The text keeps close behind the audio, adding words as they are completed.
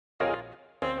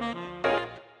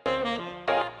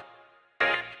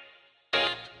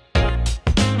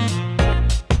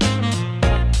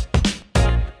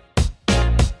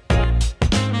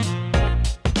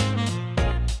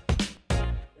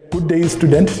day,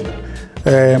 students.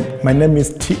 My name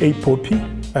is T.A. Poppy.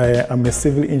 I'm a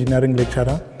civil engineering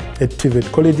lecturer at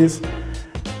TVET Colleges.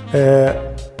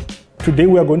 Today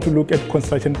we are going to look at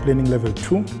construction planning level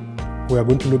 2. We are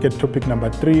going to look at topic number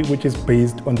 3, which is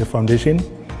based on the foundation.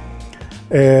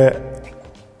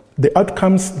 The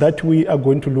outcomes that we are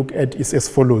going to look at is as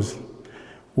follows.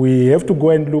 We have to go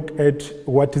and look at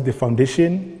what is the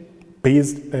foundation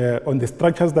based on the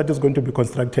structures that is going to be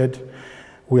constructed.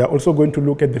 We are also going to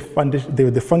look at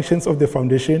the functions of the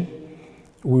foundation.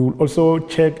 We will also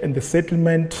check on the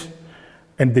settlement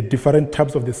and the different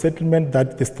types of the settlement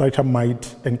that the structure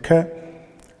might incur.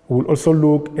 We will also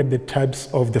look at the types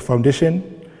of the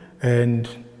foundation, and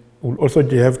we'll also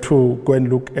have to go and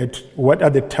look at what are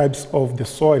the types of the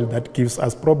soil that gives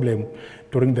us problem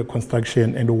during the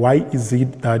construction, and why is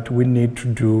it that we need to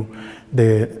do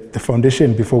the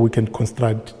foundation before we can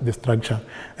construct the structure.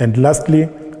 And lastly,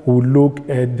 we'll look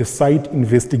at the site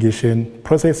investigation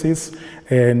processes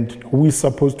and who is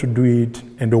supposed to do it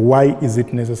and why is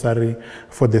it necessary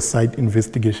for the site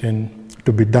investigation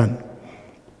to be done.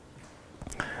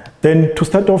 Then to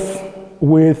start off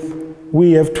with,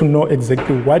 we have to know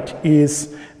exactly what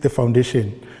is the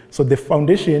foundation. So the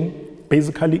foundation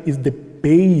basically is the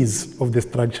base of the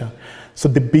structure. So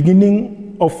the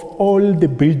beginning of all the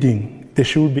building, there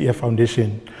should be a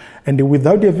foundation. And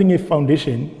without having a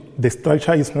foundation, the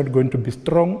structure is not going to be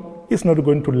strong, it's not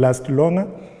going to last longer.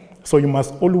 So you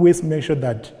must always make sure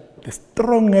that the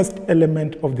strongest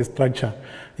element of the structure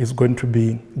is going to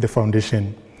be the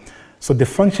foundation. So the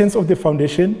functions of the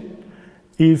foundation,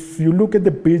 if you look at the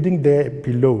building there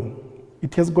below,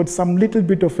 it has got some little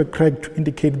bit of a crack to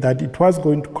indicate that it was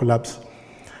going to collapse,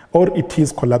 or it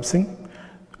is collapsing,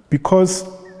 because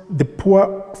the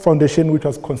poor foundation which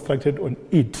was constructed on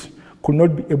it could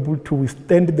not be able to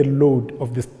withstand the load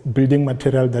of this building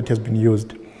material that has been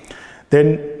used.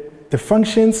 Then the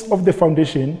functions of the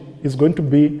foundation is going to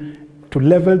be to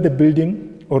level the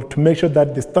building, or to make sure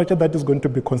that the structure that is going to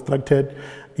be constructed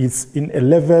is in a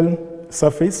level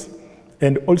surface,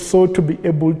 and also to be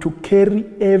able to carry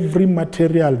every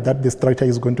material that the structure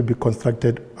is going to be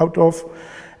constructed out of.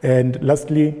 And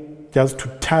lastly, just to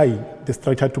tie the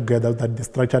structure together, that the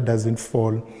structure doesn't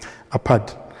fall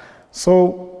apart.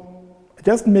 So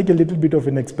just make a little bit of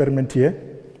an experiment here,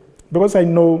 because I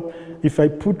know if I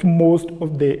put most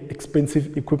of the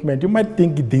expensive equipment, you might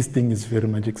think this thing is very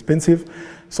much expensive.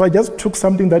 So I just took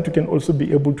something that you can also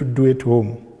be able to do at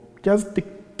home. Just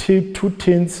take 2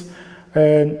 tins,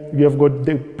 and you have got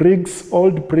the bricks,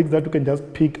 old bricks that you can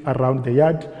just pick around the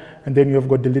yard, and then you have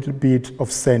got a little bit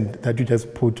of sand that you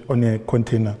just put on a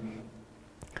container.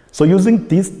 So using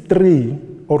these 3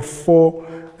 or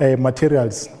 4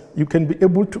 materials, you can be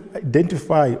able to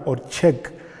identify or check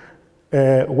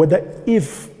whether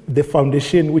if the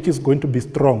foundation which is going to be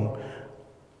strong,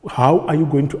 how are you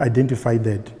going to identify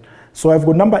that? So I've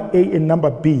got number A and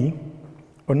number B.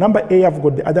 On number A, I've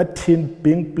got the other tin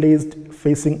being placed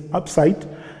facing upside,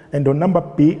 and on number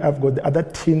B, I've got the other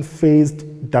tin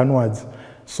faced downwards.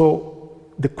 So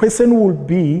the question will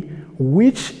be,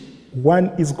 which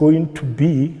one is going to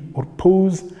be or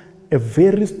pose a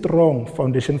very strong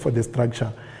foundation for the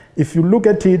structure? If you look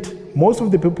at it, most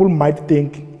of the people might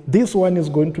think this one is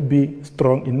going to be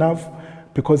strong enough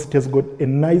because it has got a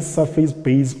nice surface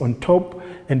base on top,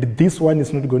 and this one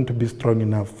is not going to be strong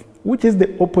enough, which is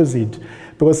the opposite.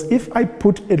 Because if I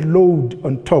put a load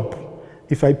on top,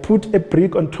 if I put a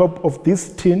brick on top of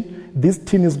this tin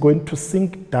is going to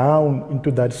sink down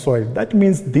into that soil. That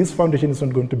means this foundation is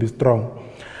not going to be strong.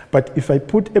 But if I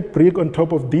put a brick on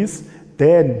top of this,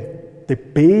 then the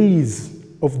base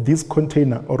of this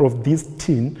container or of this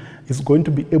tin is going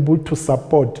to be able to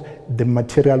support the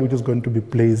material which is going to be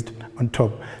placed on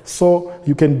top. So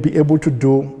you can be able to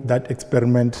do that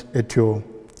experiment at your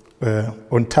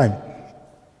own time.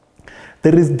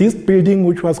 There is this building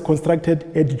which was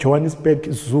constructed at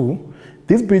Johannesburg Zoo.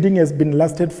 This building has been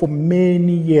lasted for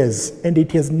many years, and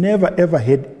it has never ever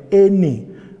had any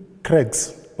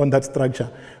cracks on that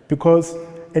structure, because,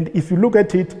 and if you look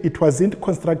at it, it wasn't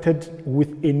constructed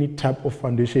with any type of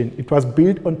foundation. It was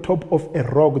built on top of a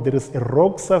rock. There is a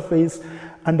rock surface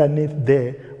underneath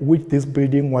there, which this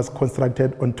building was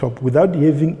constructed on top without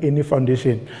having any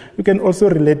foundation. You can also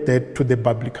relate that to the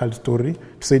biblical story.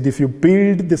 Said if you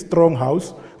build the strong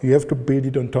house, you have to build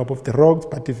it on top of the rocks,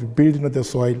 but if you build it on the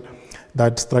soil,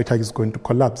 that structure is going to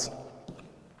collapse.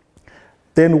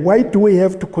 Then why do we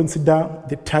have to consider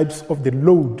the types of the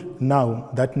load now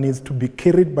that needs to be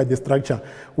carried by the structure?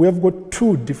 We have got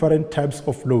 2 different types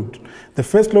of load. The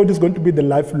first load is going to be the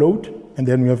life load, and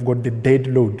then we have got the dead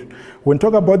load. When we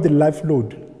talk about the life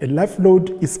load, A life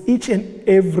load is each and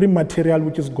every material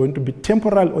which is going to be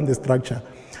temporal on the structure.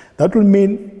 That will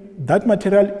mean that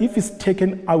material, if it's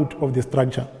taken out of the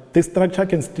structure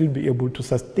can still be able to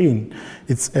sustain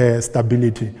its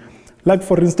stability. Like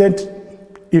for instance,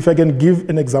 if I can give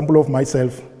an example of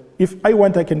myself, if I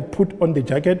want, I can put on the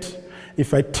jacket.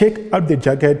 If I take out the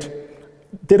jacket,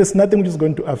 there is nothing which is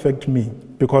going to affect me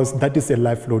because that is a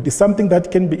life load. It's something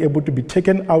that can be able to be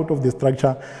taken out of the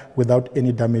structure without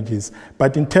any damages.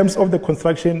 But in terms of the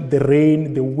construction, the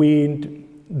rain, the wind,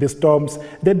 the storms,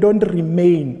 they don't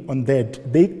remain on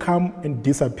that. They come and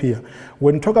disappear.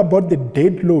 When we talk about the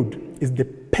dead load, it's the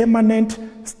permanent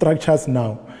structures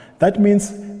now. That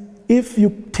means if you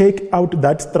take out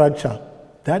that structure,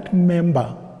 that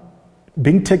member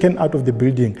being taken out of the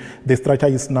building, the structure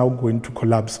is now going to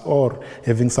collapse or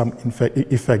having some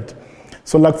effect.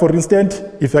 So like for instance,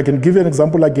 if I can give you an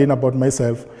example again about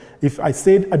myself, if I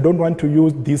said I don't want to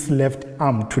use this left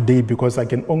arm today because I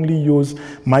can only use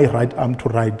my right arm to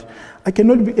ride, I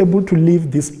cannot be able to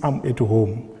leave this arm at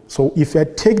home. So if I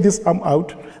take this arm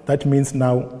out, that means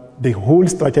now the whole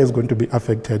structure is going to be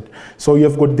affected. So you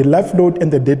have got the life load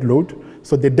and the dead load.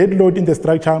 So the dead load in the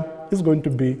structure is going to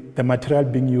be the material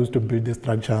being used to build the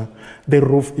structure, the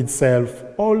roof itself.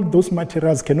 All those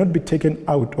materials cannot be taken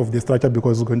out of the structure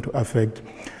because it's going to affect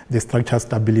the structure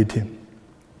stability.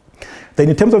 Then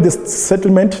in terms of the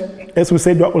settlement, as we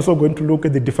said, we are also going to look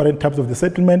at the different types of the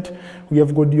settlement. We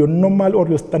have got your normal or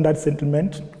your standard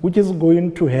settlement, which is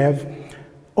going to have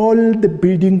all the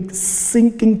building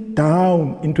sinking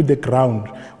down into the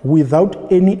ground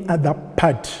without any other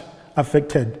part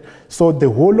affected. So the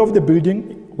whole of the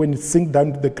building, when it sinks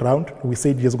down to the ground, we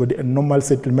say it has got a normal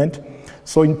settlement.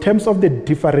 So in terms of the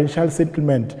differential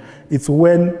settlement, it's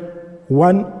when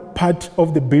one part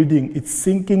of the building is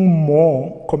sinking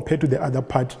more compared to the other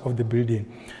part of the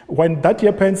building. When that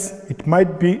happens, it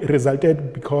might be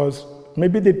resulted because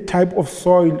maybe the type of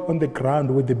soil on the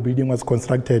ground where the building was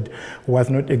constructed was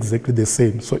not exactly the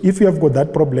same. So if you have got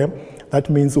that problem, that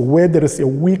means where there is a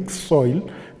weak soil,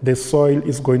 the soil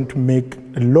is going to make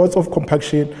lots of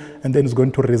compaction and then it's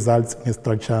going to result in a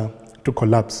structure to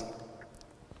collapse.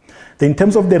 Then in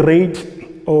terms of the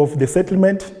rate of the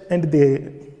settlement and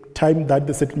the time that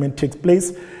the settlement takes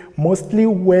place, mostly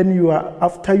when you are,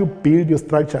 after you build your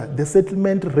structure, the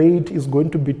settlement rate is going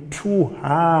to be too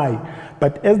high.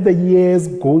 But as the years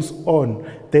goes on,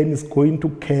 then it's going to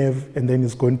curve and then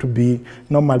it's going to be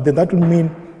normal. Then that will mean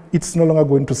it's no longer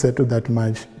going to settle that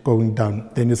much going down.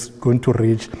 Then it's going to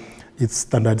reach its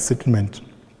standard settlement.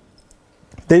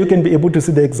 Then you can be able to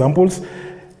see the examples.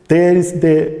 There is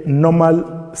the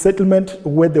normal settlement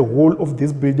where the whole of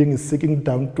this building is sinking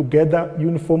down together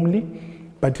uniformly.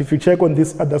 But if you check on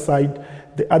this other side,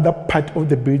 the other part of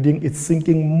the building is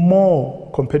sinking more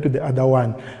compared to the other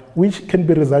one, which can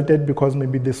be resulted because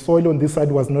maybe the soil on this side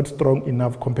was not strong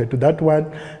enough compared to that one.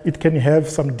 It can have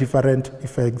some different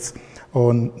effects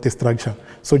on the structure.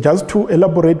 So just to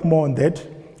elaborate more on that,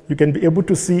 you can be able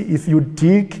to see if you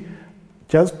dig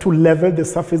just to level the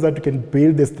surface that you can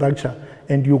build the structure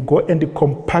and you go and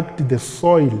compact the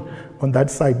soil on that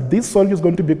side, this soil is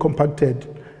going to be compacted.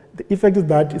 The effect is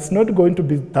that it's not going to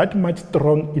be that much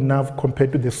strong enough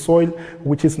compared to the soil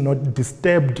which is not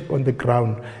disturbed on the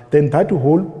ground. Then that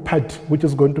whole part which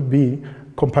is going to be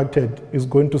compacted is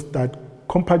going to start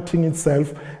compacting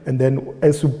itself, and then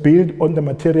as you build on the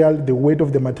material, the weight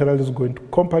of the material is going to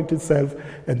compact itself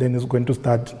and then it's going to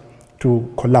start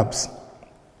to collapse.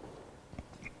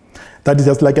 That is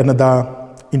just like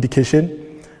another indication.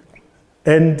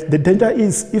 And the danger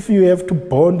is if you have to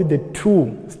bond the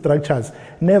two structures,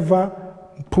 never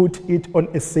put it on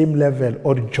a same level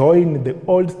or join the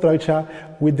old structure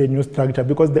with the new structure,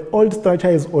 because the old structure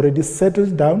is already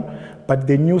settled down, but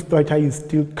the new structure is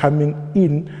still coming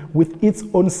in with its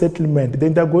own settlement.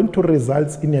 Then they're going to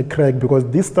result in a crack because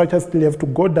this structure still have to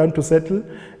go down to settle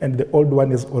and the old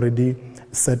one is already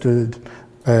settled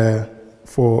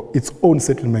for its own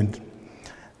settlement.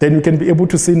 Then you can be able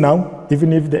to see now,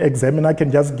 even if the examiner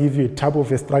can just give you a type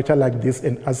of a structure like this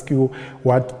and ask you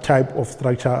what type of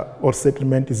structure or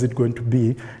settlement is it going to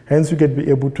be. Hence you can be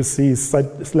able to see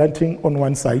slanting on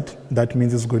one side. That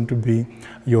means it's going to be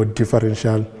your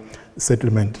differential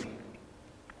settlement.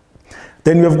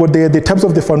 Then you have got the types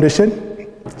of the foundation.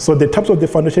 So the types of the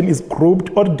foundation is grouped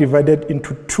or divided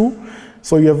into two.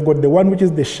 So you have got the one which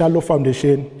is the shallow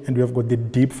foundation and you have got the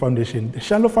deep foundation. The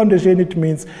shallow foundation, it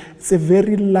means it's a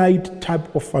very light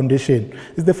type of foundation.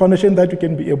 It's the foundation that you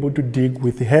can be able to dig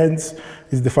with hands.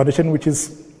 It's the foundation which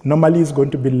is normally is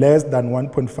going to be less than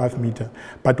 1.5 meter.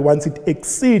 But once it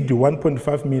exceeds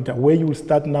 1.5 meter, where you will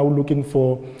start now looking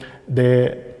for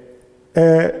the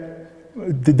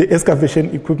the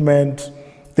excavation equipment,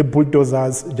 the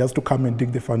bulldozers, just to come and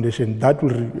dig the foundation. That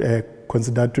will be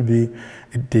considered to be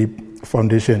a deep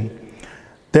foundation.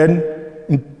 Then,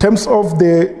 in terms of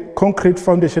the concrete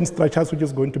foundation structures which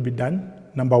is going to be done,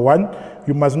 number one,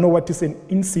 you must know what is an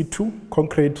in situ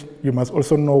concrete. You must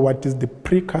also know what is the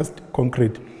precast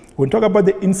concrete. When we talk about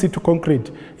the in situ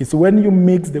concrete, it's when you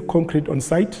mix the concrete on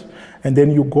site and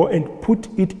then you go and put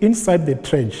it inside the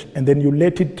trench and then you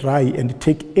let it dry and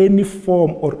take any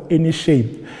form or any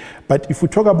shape. But if we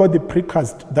talk about the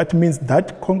precast, that means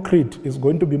that concrete is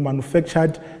going to be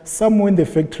manufactured somewhere in the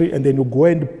factory and then you go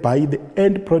and buy the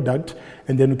end product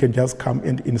and then you can just come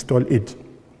and install it.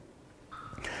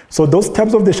 So those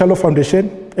types of the shallow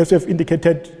foundation, as we have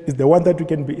indicated, is the one that you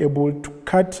can be able to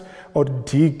cut or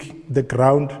dig the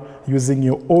ground using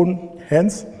your own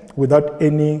hands without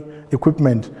any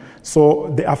equipment.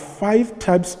 So there are 5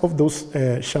 types of those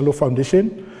shallow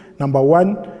foundation. Number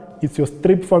one, it's your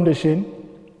strip foundation.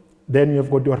 Then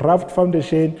you've got your raft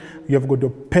foundation, you have got your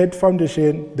pad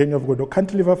foundation, then you've got your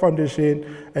cantilever foundation,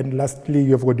 and lastly,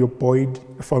 you've got your buoyed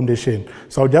foundation.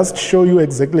 So I'll just show you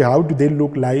exactly how do they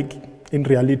look like in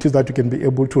reality so that you can be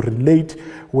able to relate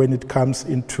when it comes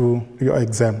into your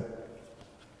exam.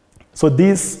 So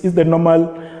this is the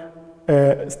normal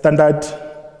standard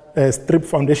strip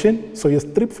foundation. So your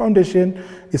strip foundation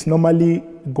is normally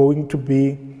going to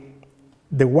be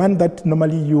the one that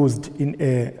normally used in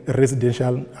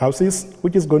residential houses,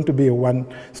 which is going to be a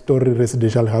 1-story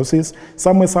residential houses.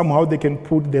 Somehow they can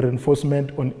put the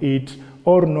reinforcement on it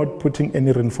or not putting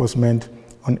any reinforcement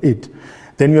on it.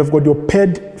 Then you have got your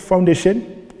pad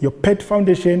foundation. Your pad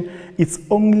foundation is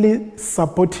only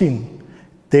supporting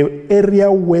the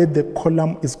area where the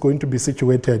column is going to be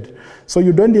situated. So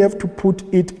you don't have to put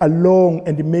it along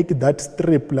and make that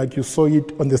strip like you saw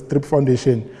it on the strip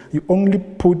foundation. You only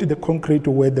put the concrete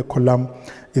where the column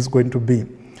is going to be.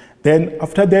 Then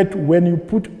after that, when you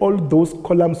put all those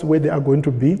columns where they are going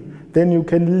to be, then you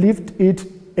can lift it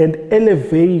and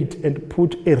elevate and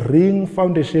put a ring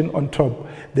foundation on top.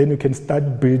 Then you can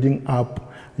start building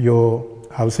up your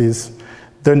houses.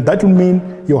 Then that will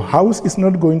mean your house is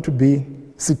not going to be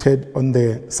seated on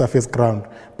the surface ground,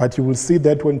 but you will see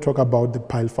that when you talk about the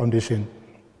pile foundation.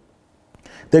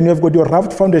 Then you have got your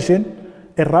raft foundation.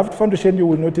 A raft foundation, you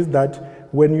will notice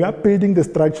that when you are building the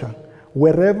structure,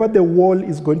 wherever the wall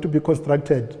is going to be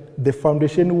constructed, the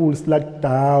foundation will slack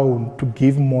down to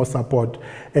give more support.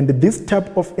 And this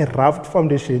type of a raft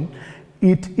foundation,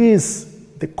 it is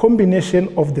the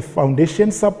combination of the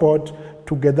foundation support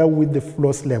together with the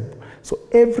floor slab. So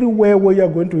everywhere where you are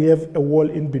going to have a wall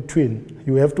in between,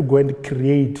 you have to go and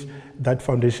create that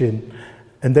foundation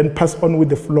and then pass on with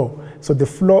the floor. So the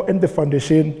floor and the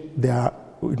foundation, they are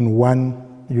in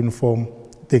one uniform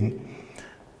thing.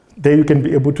 There you can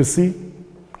be able to see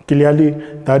clearly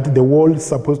that the wall is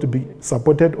supposed to be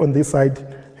supported on this side.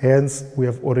 Hence, we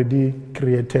have already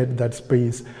created that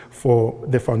space for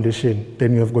the foundation.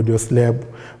 Then you have got your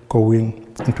slab going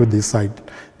into this side.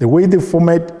 The way they form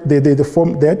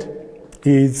that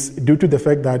is due to the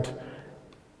fact that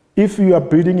if you are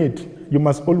building it, you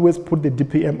must always put the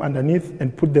DPM underneath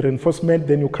and put the reinforcement,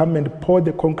 then you come and pour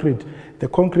the concrete. The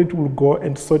concrete will go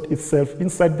and sort itself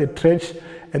inside the trench,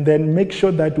 and then make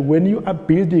sure that when you are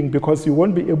building, because you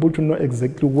won't be able to know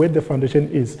exactly where the foundation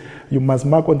is, you must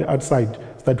mark on the outside,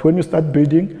 so that when you start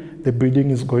building, the building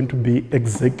is going to be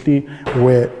exactly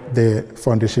where the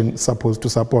foundation is supposed to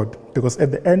support. Because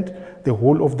at the end, the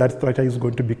whole of that structure is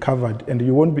going to be covered, and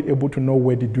you won't be able to know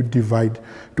where did you divide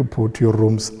to put your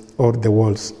rooms or the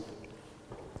walls.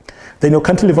 Then your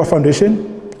cantilever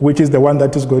foundation, which is the one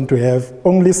that is going to have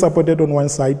only supported on one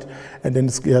side, and then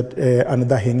it's got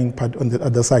another hanging part on the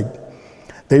other side.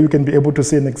 There you can be able to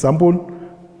see an example.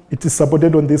 It is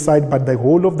supported on this side, but the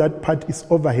whole of that part is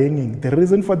overhanging. The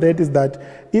reason for that is that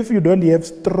if you don't have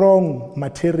strong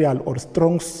material or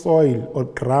strong soil or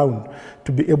ground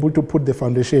to be able to put the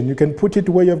foundation, you can put it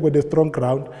where you've got a strong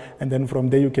ground, and then from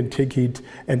there you can take it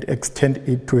and extend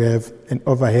it to have an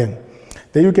overhang.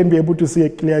 There you can be able to see a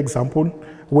clear example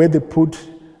where they put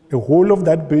the whole of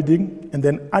that building, and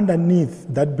then underneath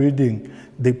that building,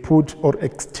 they put or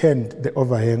extend the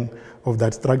overhang of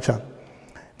that structure.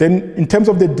 Then in terms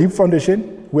of the deep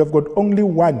foundation, we have got only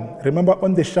one. Remember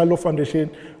on the shallow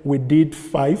foundation, we did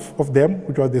 5 of them,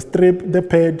 which was the strip, the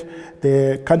pad,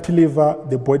 the cantilever,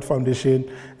 the buoyed foundation,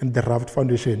 and the raft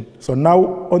foundation. So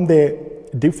now on the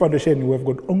deep foundation, we have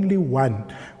got only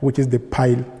one, which is the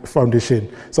pile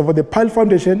foundation. So for the pile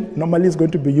foundation, normally it's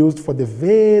going to be used for the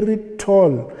very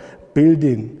tall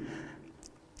building.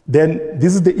 Then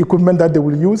this is the equipment that they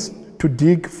will use to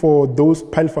dig for those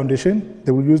pile foundation.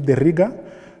 They will use the rigger.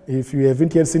 If you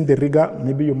haven't yet seen the rigger,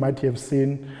 maybe you might have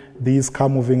seen this car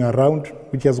moving around,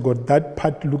 which has got that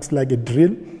part looks like a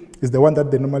drill. It's the one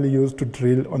that they normally use to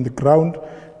drill on the ground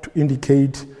to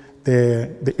indicate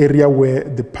the area where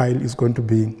the pile is going to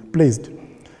be placed.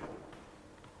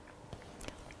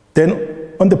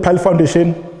 Then on the pile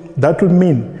foundation, that will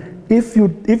mean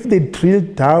if they drill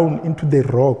down into the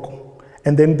rock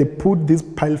and then they put this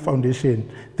pile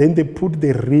foundation, then they put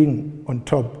the ring on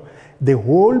top, the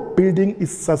whole building is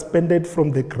suspended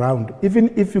from the ground.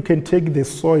 Even if you can take the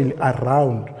soil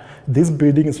around, this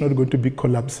building is not going to be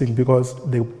collapsing because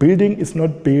the building is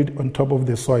not built on top of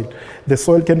the soil. The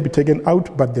soil can be taken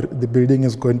out, but the building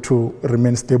is going to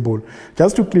remain stable.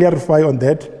 Just to clarify on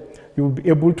that, you will be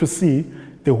able to see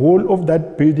the whole of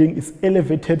that building is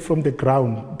elevated from the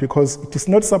ground because it is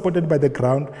not supported by the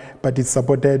ground, but it's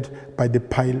supported by the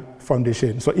pile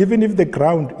foundation. So even if the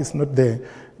ground is not there,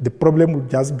 the problem would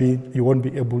just be you won't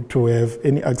be able to have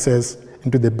any access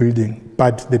into the building,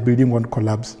 but the building won't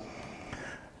collapse.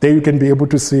 There you can be able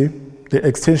to see the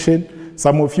extension.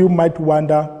 Some of you might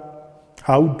wonder,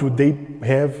 how do they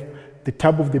have the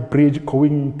top of the bridge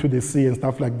going to the sea and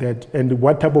stuff like that? And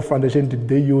what type of foundation did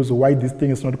they use? Why this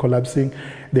thing is not collapsing?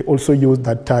 They also use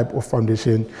that type of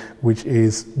foundation, which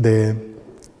is the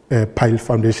pile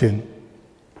foundation.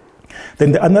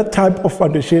 Then the other type of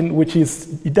foundation, which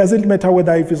is, it doesn't matter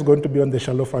whether if it's going to be on the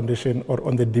shallow foundation or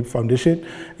on the deep foundation,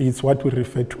 is what we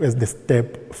refer to as the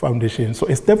step foundation. So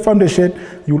a step foundation,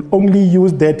 you'll only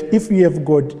use that if you have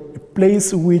got a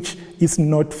place which is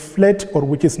not flat or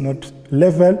which is not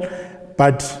level,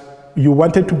 but you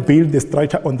wanted to build the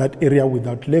structure on that area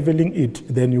without leveling it,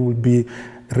 then you will be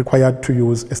required to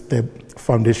use a step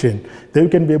foundation. Then you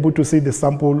can be able to see the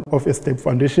sample of a step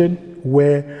foundation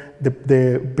where the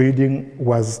building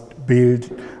was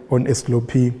built on a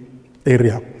slopey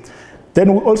area.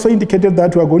 Then we also indicated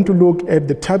that we are going to look at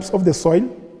the types of the soil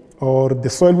or the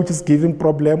soil which is giving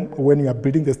problem when you are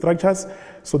building the structures.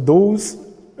 So those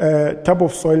type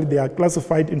of soil, they are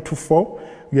classified into 4.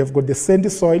 We have got the sandy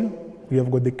soil, we have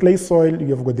got the clay soil, we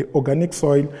have got the organic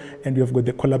soil, and we have got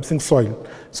the collapsing soil.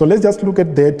 So let's just look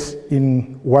at that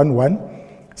in one.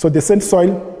 So the sand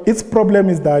soil, its problem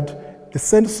is that the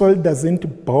sand soil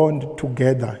doesn't bond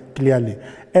together clearly.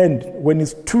 And when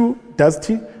it's too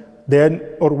dusty,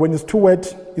 or when it's too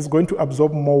wet, it's going to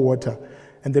absorb more water.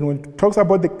 And then when it talks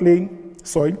about the clay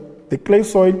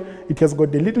soil, it has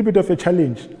got a little bit of a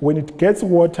challenge. When it gets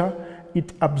water,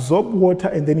 it absorbs water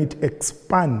and then it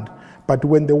expands. But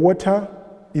when the water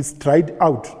is dried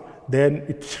out, then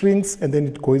it shrinks and then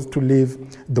it goes to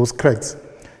leave those cracks.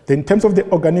 Then in terms of the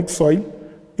organic soil,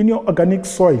 in your organic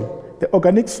soil, the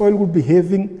organic soil will be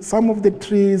having some of the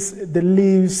trees, the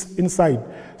leaves inside.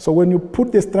 So when you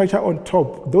put the structure on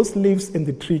top, those leaves and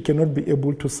the tree cannot be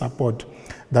able to support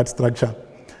that structure.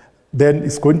 Then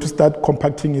it's going to start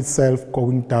compacting itself,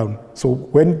 going down. So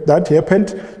when that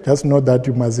happened, just know that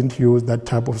you mustn't use that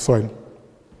type of soil.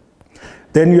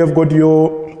 Then you have got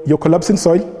your collapsing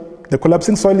soil. The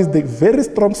collapsing soil is the very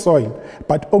strong soil,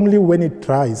 but only when it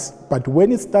dries. But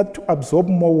when it starts to absorb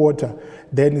more water,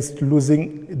 then it's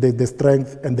losing the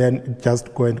strength and then it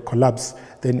just go and collapse.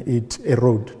 Then it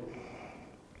erodes.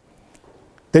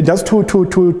 Then just to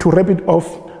wrap it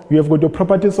off, you have got the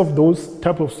properties of those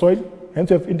type of soil. Hence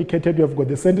you have indicated you have got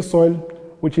the sandy soil,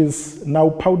 which is now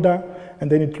powder, and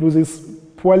then it loses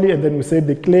poorly, and then we say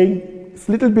the clay, it's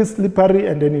a little bit slippery,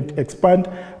 and then it expands,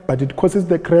 but it causes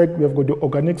the crack. We have got the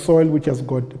organic soil, which has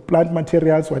got plant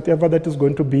materials, whatever that is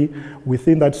going to be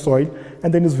within that soil,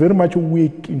 and then it's very much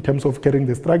weak in terms of carrying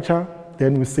the structure.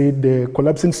 Then we say the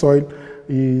collapsing soil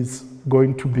is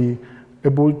going to be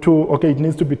able to, it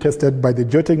needs to be tested by the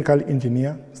geotechnical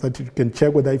engineer so that you can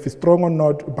check whether if it's strong or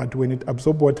not, but when it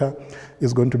absorbs water,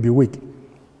 it's going to be weak.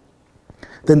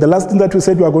 Then the last thing that we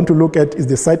said we are going to look at is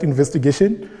the site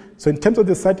investigation. So in terms of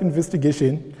the site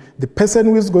investigation, the person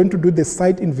who is going to do the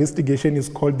site investigation is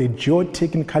called the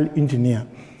geotechnical engineer.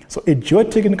 So a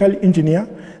geotechnical engineer,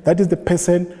 that is the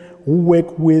person who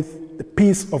works with the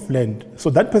piece of land. So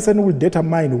that person will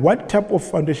determine what type of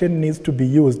foundation needs to be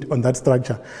used on that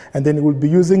structure. And then he will be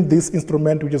using this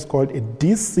instrument, which is called a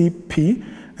DCP,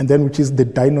 and then which is the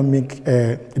dynamic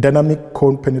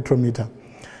cone penetrometer.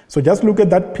 So just look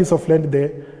at that piece of land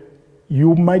there.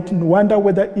 You might wonder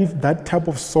whether if that type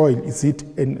of soil, is it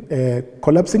a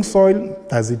collapsing soil?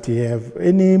 Does it have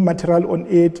any material on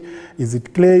it? Is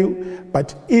it clay?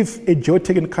 But if a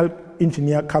geotechnical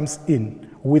engineer comes in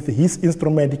with his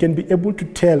instrument, he can be able to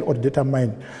tell or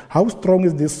determine how strong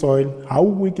is this soil, how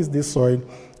weak is this soil,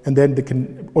 and then they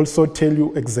can also tell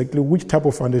you exactly which type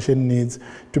of foundation needs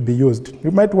to be used.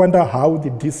 You might wonder how the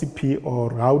DCP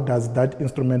or how does that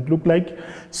instrument look like.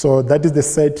 So that is the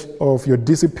set of your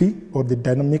DCP or the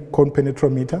dynamic cone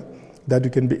penetrometer that you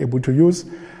can be able to use.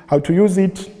 How to use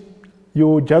it,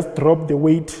 you just drop the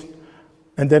weight,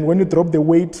 and then when you drop the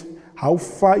weight, how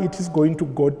far it is going to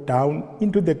go down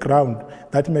into the ground.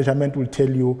 That measurement will tell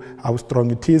you how strong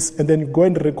it is, and then you go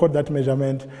and record that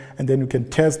measurement, and then you can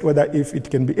test whether if it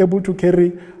can be able to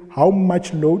carry how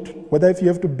much load, whether if you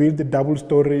have to build the double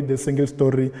story, the single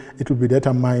story, it will be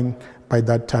determined by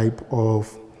that type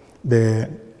of the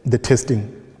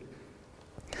testing.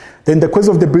 Then the cause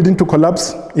of the building to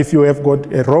collapse, if you have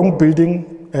got a wrong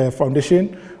building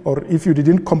foundation, or if you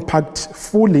didn't compact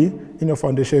fully in your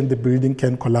foundation, the building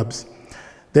can collapse.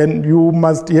 Then you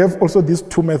must have also these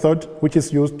two methods, which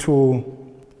is used to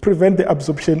prevent the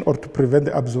absorption or to prevent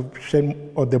the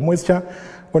absorption of the moisture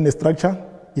on the structure.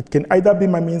 It can either be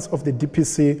by means of the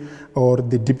DPC or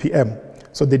the DPM.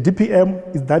 So the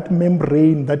DPM is that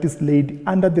membrane that is laid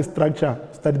under the structure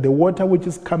so that the water which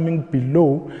is coming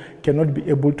below cannot be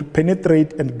able to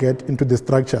penetrate and get into the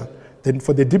structure. Then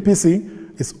for the DPC,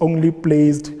 it's only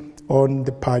placed on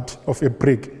the part of a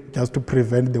brick just to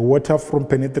prevent the water from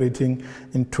penetrating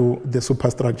into the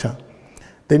superstructure.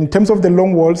 Then in terms of the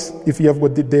long walls, if you have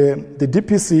got the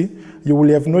DPC, you will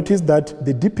have noticed that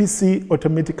the DPC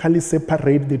automatically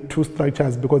separate the two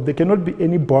structures because there cannot be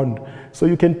any bond. So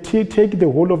you can take the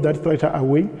whole of that structure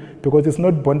away because it's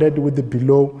not bonded with the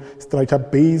below structure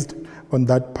based on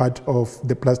that part of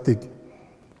the plastic.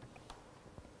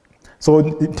 So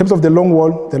in terms of the long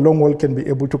wall can be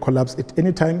able to collapse at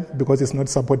any time because it's not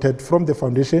supported from the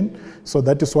foundation. So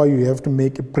that is why you have to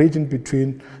make a bridge in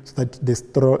between so that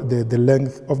the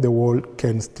length of the wall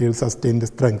can still sustain the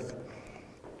strength.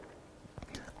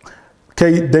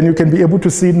 Okay, then you can be able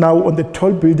to see now on the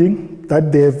tall building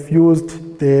that they've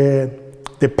used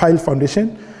the pile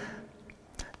foundation.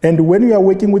 And when you are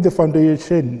working with the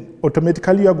foundation,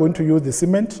 automatically you are going to use the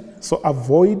cement. So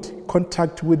avoid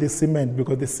contact with the cement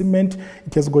because the cement,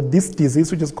 it has got this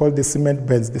disease which is called the cement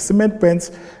burns. The cement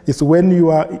burns is when you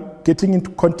are getting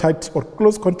into contact or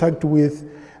close contact with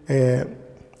a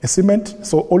cement.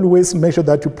 So always make sure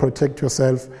that you protect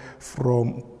yourself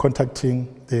from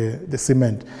contacting the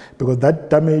cement because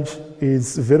that damage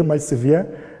is very much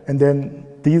severe. And then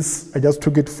this, I just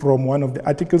took it from one of the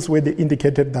articles where they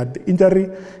indicated that the injury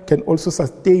can also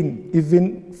sustain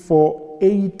even for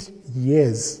 8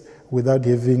 years without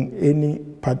having any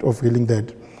part of healing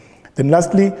that. Then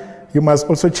lastly, you must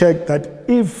also check that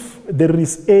if there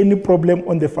is any problem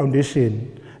on the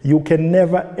foundation, you can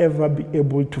never ever be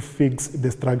able to fix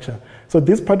the structure. So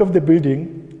this part of the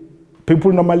building,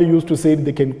 people normally used to say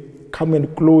they can come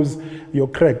and close your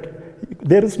crack.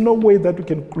 There is no way that you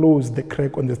can close the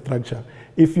crack on the structure.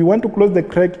 If you want to close the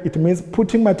crack, it means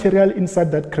putting material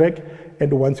inside that crack,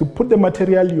 and once you put the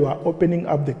material, you are opening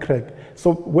up the crack.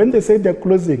 So when they say they're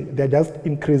closing, they're just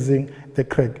increasing the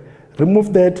crack.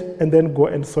 Remove that and then go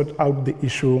and sort out the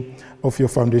issue of your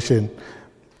foundation.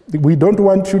 We don't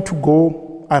want you to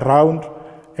go around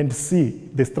and see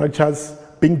the structures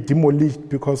being demolished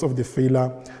because of the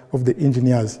failure of the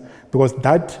engineers, because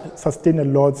that sustains a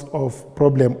lot of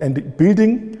problem. And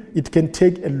building, it can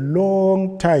take a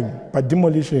long time, but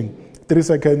demolishing, 3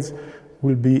 seconds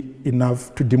will be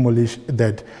enough to demolish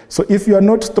that. So if you are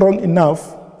not strong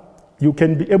enough, you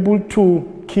can be able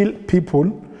to kill people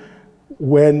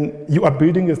when you are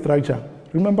building a structure.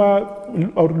 Remember,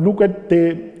 or look at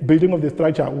the building of the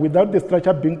structure without the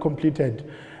structure being completed,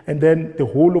 and then the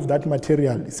whole of that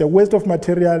material. It's a waste of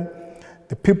material.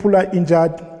 The people are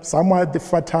injured, some are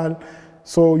fatal.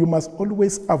 So you must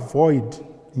always avoid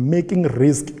making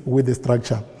risk with the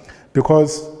structure,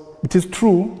 because it is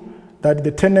true that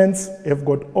the tenants have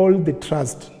got all the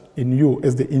trust in you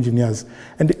as the engineers.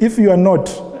 And if you are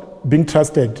not being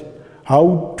trusted,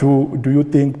 how do you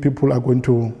think people are going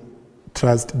to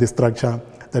trust the structure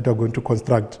that you are going to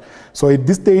construct? So at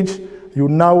this stage, we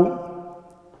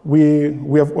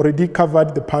have already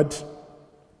covered the part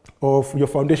of your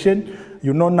foundation.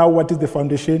 You know now what is the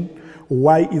foundation,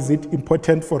 why is it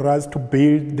important for us to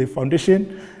build the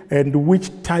foundation, and which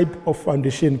type of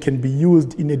foundation can be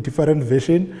used in a different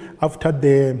version after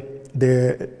the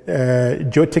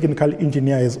geotechnical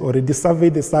engineer has already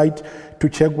surveyed the site to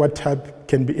check what type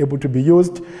can be able to be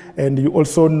used. And you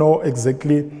also know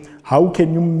exactly how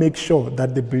can you make sure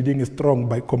that the building is strong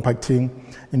by compacting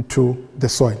into the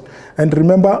soil. And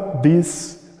remember,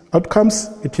 these outcomes,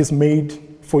 it is made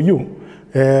for you.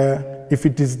 If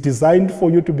it is designed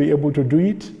for you to be able to do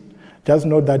it, just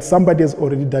know that somebody has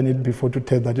already done it before to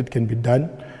tell that it can be done.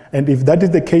 And if that is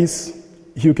the case,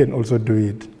 you can also do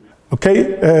it.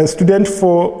 Okay, student,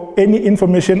 for any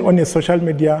information on your social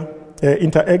media,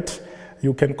 interact,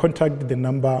 you can contact the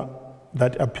number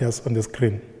that appears on the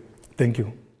screen. Thank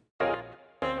you.